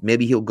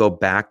he'll go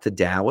back to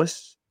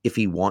Dallas if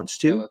he wants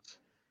to.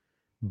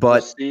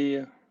 But,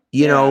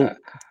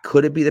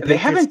 could it be the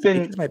Patriots? The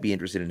Patriots might be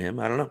interested in him.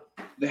 I don't know.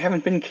 They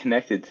haven't been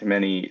connected to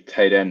many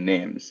tight end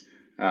names,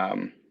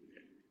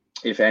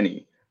 if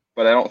any.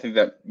 But I don't think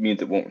that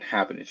means it won't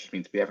happen. It just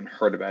means we haven't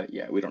heard about it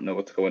yet. We don't know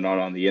what's going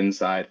on the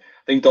inside.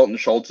 I think Dalton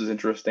Schultz is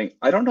interesting.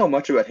 I don't know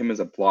much about him as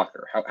a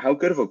blocker. How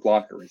good of a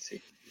blocker is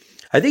he?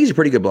 I think he's a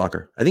pretty good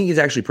blocker. I think he's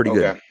actually pretty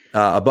good,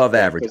 above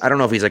average. I don't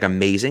know if he's like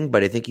amazing,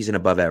 but I think he's an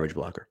above average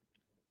blocker.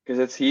 Because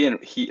it's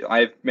he.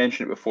 I've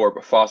mentioned it before,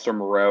 but Foster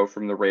Moreau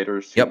from the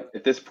Raiders. Yep.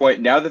 At this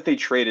point, now that they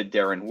traded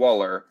Darren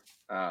Waller,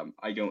 I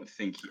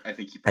think he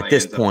probably at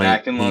this ends point up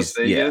back in Las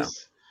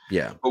Vegas.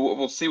 Yeah. But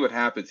we'll see what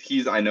happens.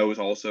 I know, is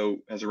also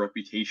has a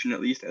reputation,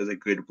 at least, as a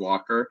good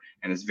blocker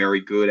and is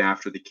very good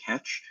after the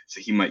catch.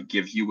 So he might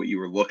give you what you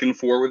were looking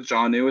for with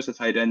Jonnu as a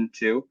tight end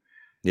too.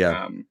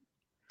 Yeah.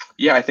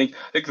 I think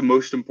the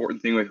most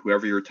important thing with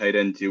whoever your tight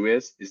end two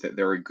is that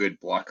they're a good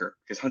blocker,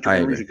 because Hunter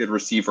Henry's a good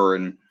receiver,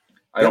 and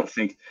I don't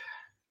think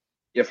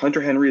if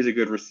Hunter Henry is a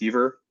good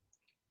receiver,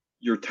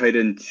 your tight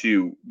end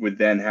two would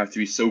then have to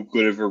be so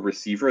good of a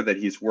receiver that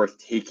he's worth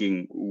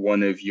taking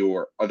one of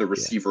your other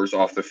receivers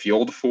off the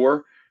field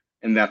for,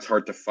 and that's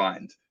hard to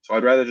find. So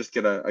I'd rather just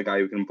get a guy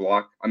who can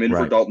block. I'm in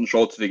for Dalton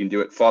Schultz if he can do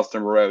it. Foster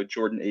Moreau,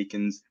 Jordan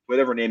Akins,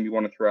 whatever name you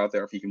want to throw out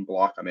there, if he can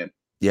block, I'm in.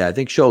 Yeah, I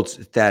think Schultz,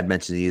 Thad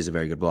mentioned he is a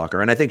very good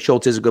blocker. And I think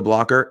Schultz is a good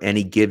blocker, and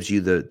he gives you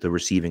the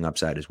receiving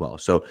upside as well.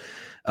 So,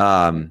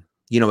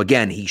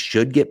 again, he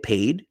should get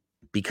paid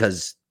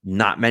because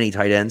not many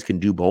tight ends can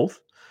do both.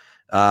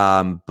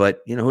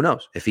 But who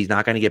knows? If he's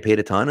not going to get paid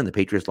a ton and the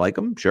Patriots like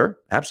him, sure,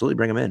 absolutely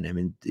bring him in. I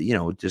mean,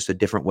 just a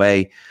different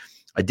way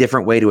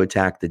to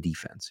attack the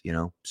defense,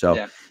 So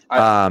yeah.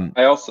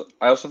 I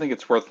also think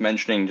it's worth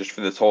mentioning, just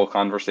for this whole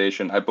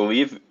conversation, I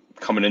believe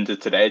coming into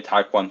today,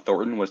 Tyquan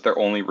Thornton was their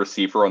only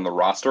receiver on the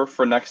roster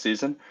for next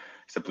season.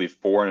 I believe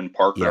Bourne and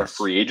Parker are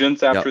free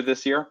agents after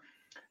this year.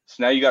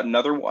 So now you got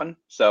another one.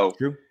 So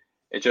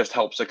it just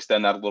helps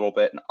extend that a little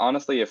bit. And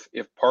honestly, if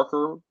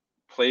Parker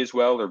plays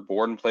well or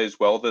Bourne plays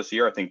well this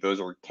year, I think those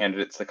are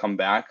candidates to come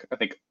back. I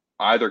think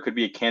either could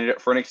be a candidate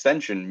for an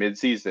extension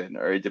mid-season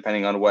or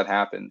depending on what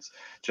happens,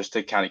 just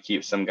to kind of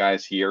keep some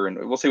guys here. And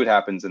we'll see what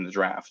happens in the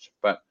draft.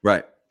 But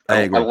Right.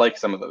 I agree. like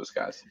some of those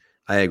guys.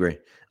 I agree.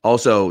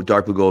 Also,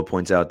 Dark Blue Gold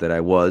points out that I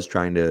was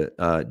trying to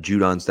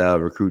Judon style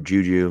recruit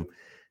Juju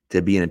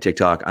to be in a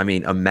TikTok. I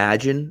mean,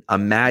 imagine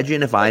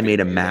if I made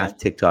a math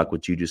TikTok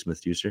with Juju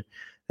Smith-Schuster.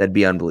 That'd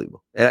be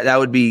unbelievable.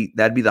 That'd be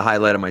the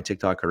highlight of my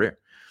TikTok career.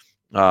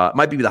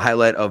 Might be the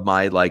highlight of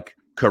my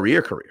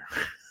career.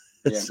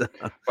 Yeah. So,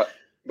 but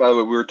by the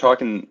way, we were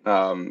talking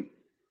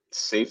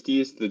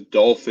safeties. The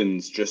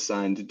Dolphins just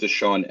signed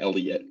Deshaun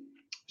Elliott.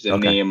 There's a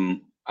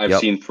name I've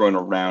seen thrown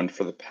around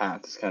for the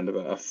Pats, kind of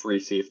a free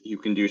safety who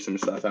can do some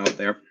stuff out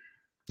there.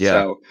 Yeah.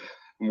 So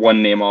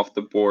one name off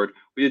the board.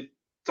 We did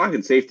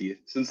talking safety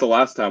since the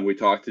last time we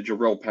talked. To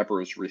Jabril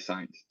Peppers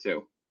resigned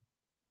too.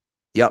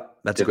 Yep,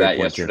 that's a great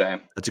point yesterday.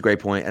 Too. That's a great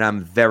point, and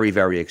I'm very,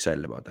 very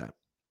excited about that.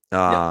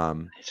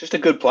 He's just a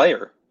good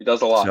player. He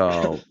does a lot.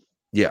 So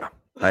yeah,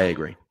 I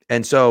agree.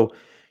 And so,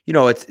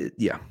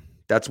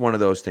 that's one of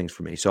those things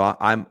for me. So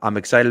I'm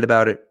excited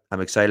about it.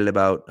 I'm excited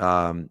about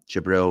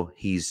Jabril.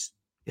 He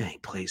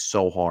plays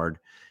so hard,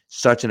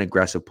 such an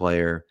aggressive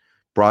player,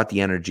 brought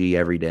the energy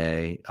every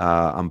day.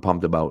 I'm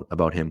pumped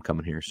about him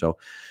coming here. So,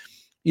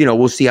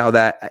 we'll see how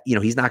that,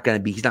 he's not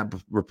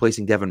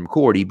replacing Devin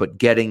McCourty, but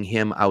getting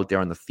him out there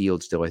on the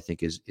field still, I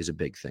think is a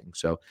big thing.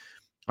 So,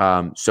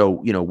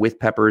 with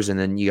Peppers, and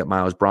then you got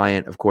Miles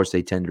Bryant, of course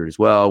they tendered as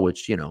well,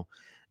 which,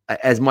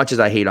 as much as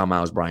I hate on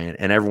Miles Bryant,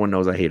 and everyone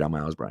knows I hate on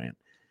Miles Bryant,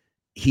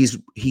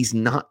 he's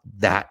not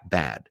that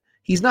bad.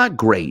 He's not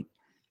great,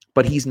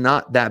 but he's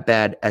not that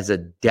bad as a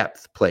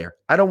depth player.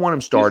 I don't want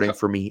him starting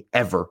for me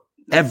ever.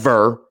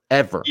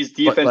 He's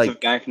defensive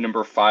back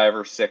number 5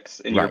 or 6,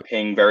 and you're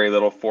paying very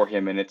little for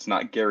him, and it's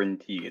not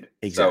guaranteed.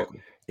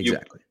 Exactly.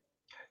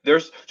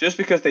 There's just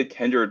because they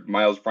tendered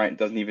Miles Bryant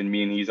doesn't even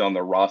mean he's on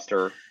the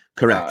roster.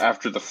 Correct.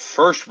 After the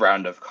first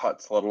round of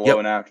cuts, let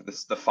alone after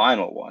the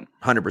final one.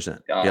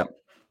 100%.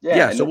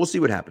 Yeah. So we'll see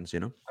what happens.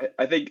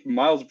 I think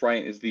Miles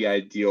Bryant is the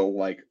ideal,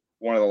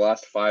 one of the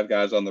last 5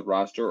 guys on the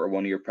roster or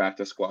one of your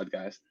practice squad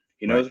guys.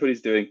 He knows what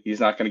he's doing. He's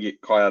not going to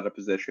get caught out of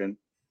position.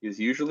 He's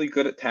usually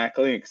good at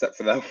tackling, except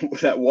for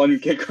that one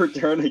kick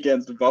return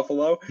against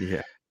Buffalo.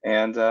 Yeah.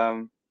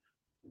 And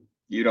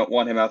you don't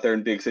want him out there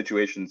in big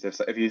situations.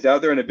 If he's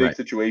out there in a big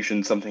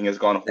situation, something has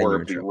gone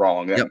horribly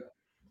wrong. Yep.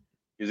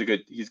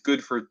 He's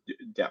good for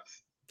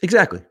depth.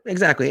 Exactly.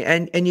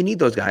 And you need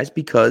those guys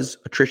because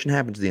attrition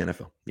happens in the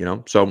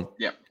NFL, So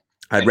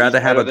I'd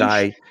rather have a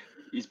guy.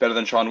 He's better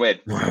than Sean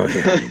Wade.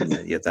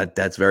 Yeah,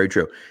 that's very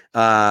true.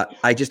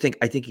 I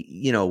think,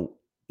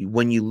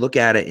 when you look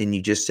at it and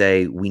you just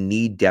say we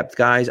need depth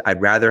guys,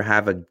 I'd rather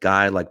have a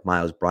guy like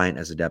Miles Bryant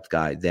as a depth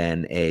guy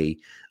than a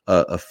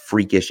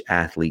freakish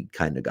athlete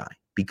kind of guy.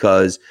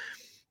 Because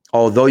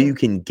although you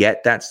can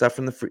get that stuff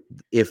from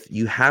if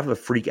you have a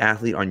freak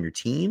athlete on your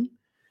team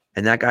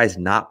and that guy's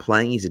not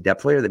playing, he's a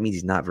depth player, that means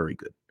he's not very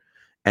good.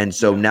 And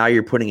so now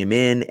you're putting him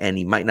in and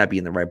he might not be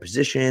in the right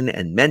position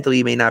and mentally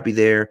he may not be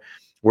there.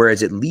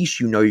 Whereas at least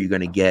you're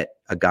going to get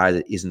a guy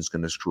that isn't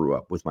going to screw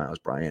up with Miles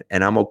Bryant.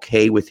 And I'm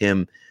okay with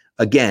him,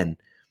 again,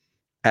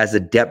 as a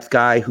depth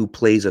guy who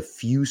plays a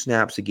few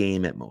snaps a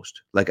game at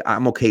most.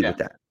 I'm okay with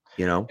that,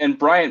 And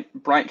Bryant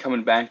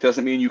coming back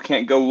doesn't mean you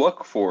can't go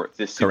look for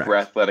this super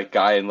athletic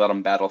guy and let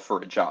him battle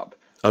for a job.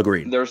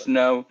 Agreed. And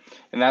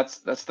that's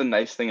the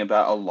nice thing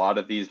about a lot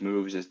of these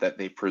moves is that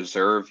they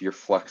preserve your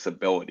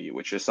flexibility,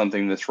 which is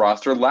something this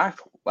roster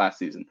lacked last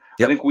season.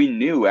 Yep. I think we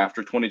knew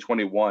after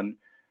 2021,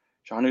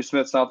 Jonnu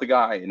Smith's not the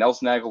guy, and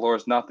Nelson Aguilar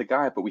is not the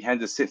guy, but we had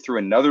to sit through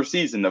another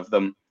season of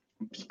them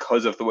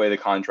because of the way the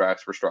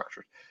contracts were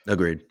structured.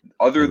 Agreed.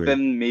 Other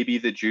than maybe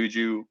the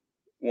Juju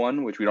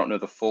one, which we don't know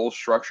the full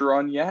structure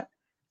on yet,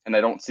 and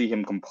I don't see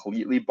him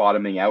completely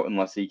bottoming out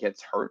unless he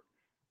gets hurt.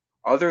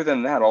 Other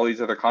than that, all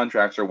these other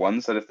contracts are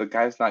ones that if the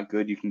guy's not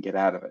good, you can get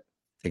out of it.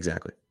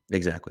 Exactly.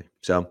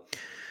 So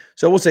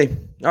we'll see.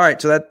 All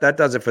right, so that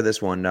does it for this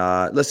one.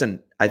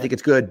 Listen, I think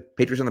it's good.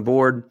 Patriots on the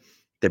board.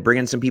 They're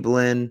bringing some people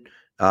in.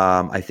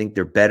 I think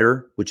they're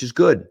better, which is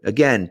good.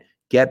 Again,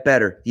 get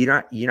better.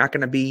 You're not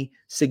going to be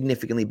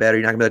significantly better.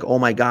 You're not going to be like, oh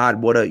my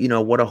God, what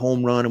a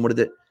home run and what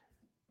did it?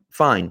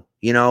 Fine.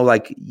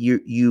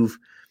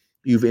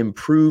 You've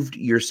improved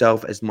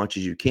yourself as much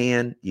as you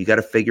can. You got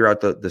to figure out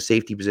the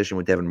safety position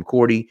with Devin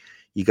McCourty.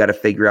 You got to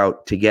figure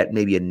out to get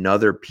maybe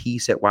another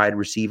piece at wide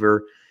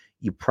receiver.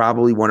 You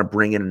probably want to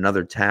bring in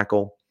another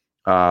tackle.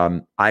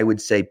 I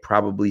would say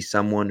probably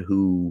someone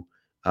who,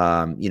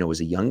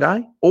 is a young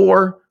guy,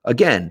 or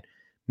again,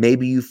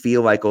 maybe you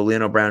feel like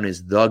Orlando Brown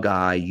is the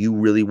guy. You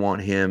really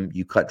want him.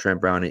 You cut Trent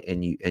Brown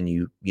and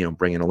you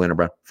bring in Orlando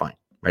Brown. Fine,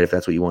 right? If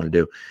that's what you want to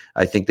do,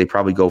 I think they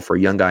probably go for a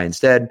young guy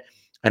instead.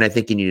 And I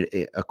think you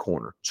need a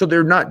corner. So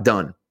they're not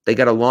done. They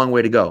got a long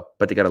way to go,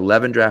 but they got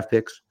 11 draft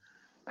picks.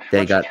 How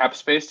much cap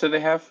space do they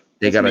have?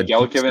 They got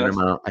Miguel given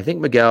amount. I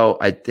think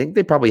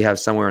they probably have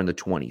somewhere in the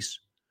 20s.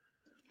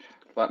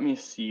 Let me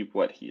see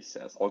what he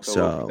says. I'll go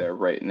over there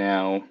right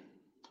now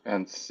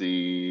and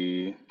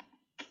see.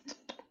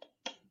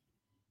 Let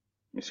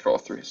me scroll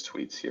through his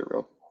tweets here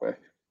real quick.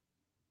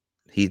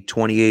 He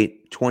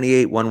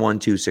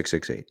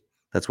 28-112-668.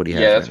 That's what he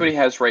has. Yeah, that's what he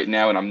has right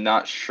now, and I'm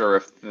not sure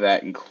if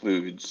that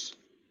includes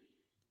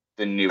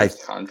the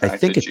newest contract. I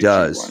think the it Juju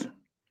does. one.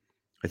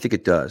 I think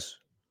it does.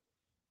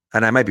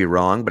 And I might be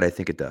wrong, but I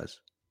think it does.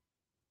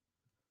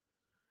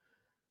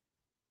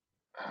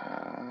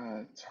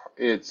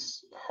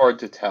 It's hard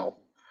to tell.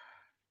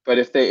 But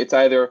if it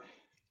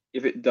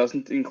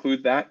doesn't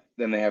include that,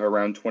 then they have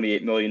around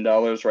 $28 million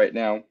right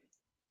now.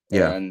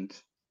 Yeah. And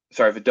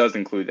sorry, if it does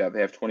include that, they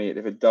have 28.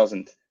 If it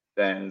doesn't,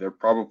 then they're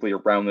probably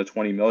around the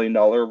 $20 million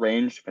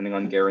range, depending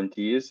on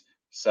guarantees.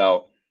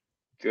 So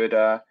good.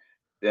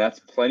 That's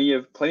plenty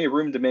of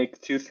room to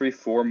make 2, 3,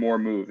 4 more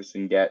moves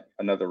and get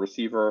another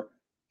receiver,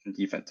 some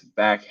defensive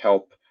back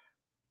help,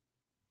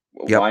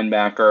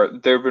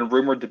 linebacker. They've been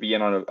rumored to be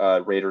in on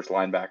a Raiders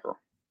linebacker.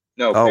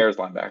 No, Bears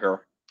linebacker.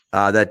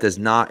 That does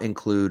not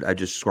include. I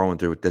just scrolling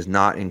through. It does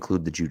not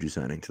include the Juju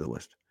signing to the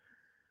list.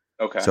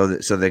 Okay. So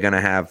they're going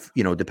to have,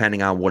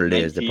 depending on what it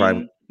is, they're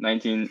probably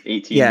 19,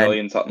 18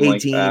 million, something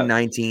 18, like that.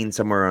 19,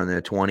 somewhere on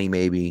there, 20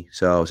 maybe.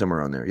 So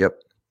somewhere on there. Yep.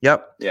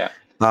 Yeah.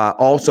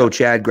 Also,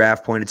 Chad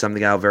Graff pointed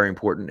something out very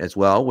important as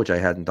well, which I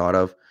hadn't thought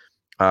of.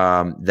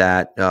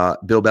 That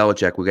Bill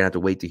Belichick, we're going to have to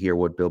wait to hear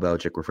what Bill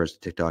Belichick refers to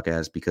TikTok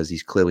as, because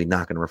he's clearly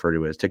not going to refer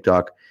to it as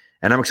TikTok.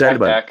 And I'm excited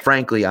about it.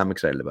 Frankly, I'm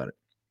excited about it.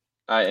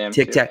 I am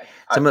Tic Tac.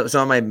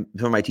 Some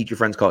of my teacher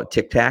friends call it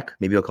Tic Tac.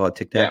 Maybe I'll call it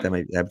Tic Tac.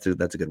 Yeah.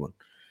 That's a good one.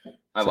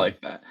 I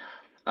like that.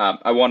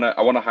 I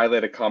wanna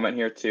highlight a comment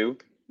here too.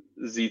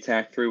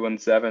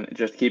 ZTAC317.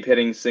 Just keep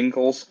hitting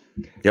singles.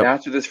 Yep.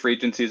 That's what this free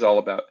agency is all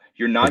about.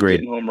 You're not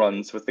getting home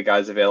runs with the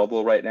guys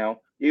available right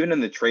now. Even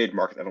in the trade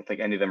market, I don't think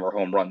any of them are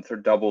home runs. They're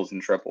doubles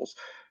and triples.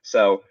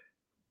 So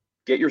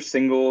get your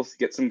singles,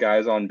 get some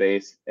guys on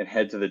base, and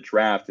head to the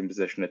draft in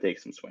position to take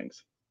some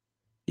swings.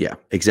 Yeah,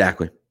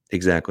 exactly.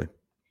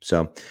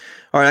 So,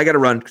 all right, I got to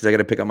run because I got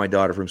to pick up my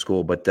daughter from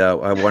school, but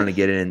I wanted to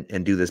get in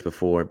and do this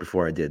before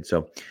I did.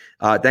 So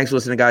thanks for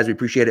listening, guys. We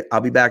appreciate it. I'll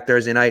be back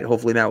Thursday night.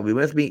 Hopefully Matt will be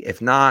with me.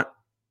 If not,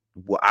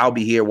 I'll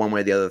be here one way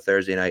or the other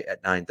Thursday night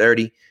at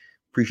 9:30.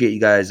 Appreciate you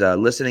guys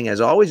listening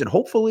as always, and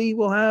hopefully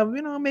we'll have,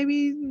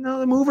 maybe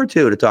another move or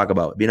two to talk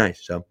about. It'd be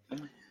nice. So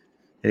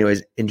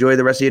anyways, enjoy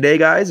the rest of your day,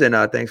 guys, and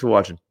thanks for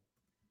watching.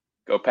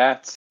 Go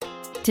Pats.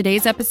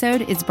 Today's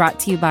episode is brought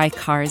to you by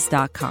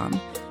Cars.com.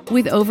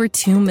 With over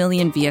 2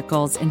 million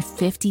vehicles and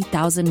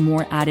 50,000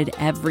 more added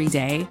every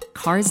day,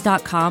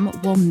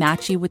 Cars.com will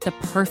match you with the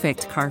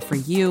perfect car for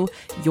you,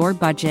 your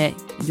budget,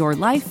 your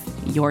life,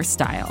 your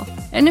style.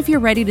 And if you're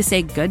ready to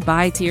say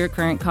goodbye to your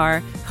current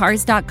car,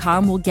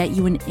 Cars.com will get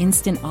you an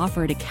instant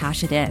offer to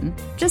cash it in.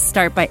 Just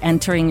start by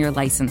entering your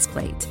license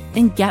plate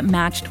and get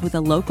matched with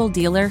a local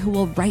dealer who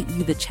will write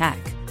you the check.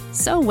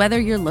 So whether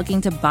you're looking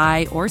to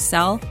buy or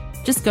sell,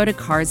 just go to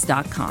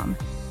Cars.com.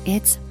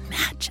 It's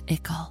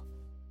magical.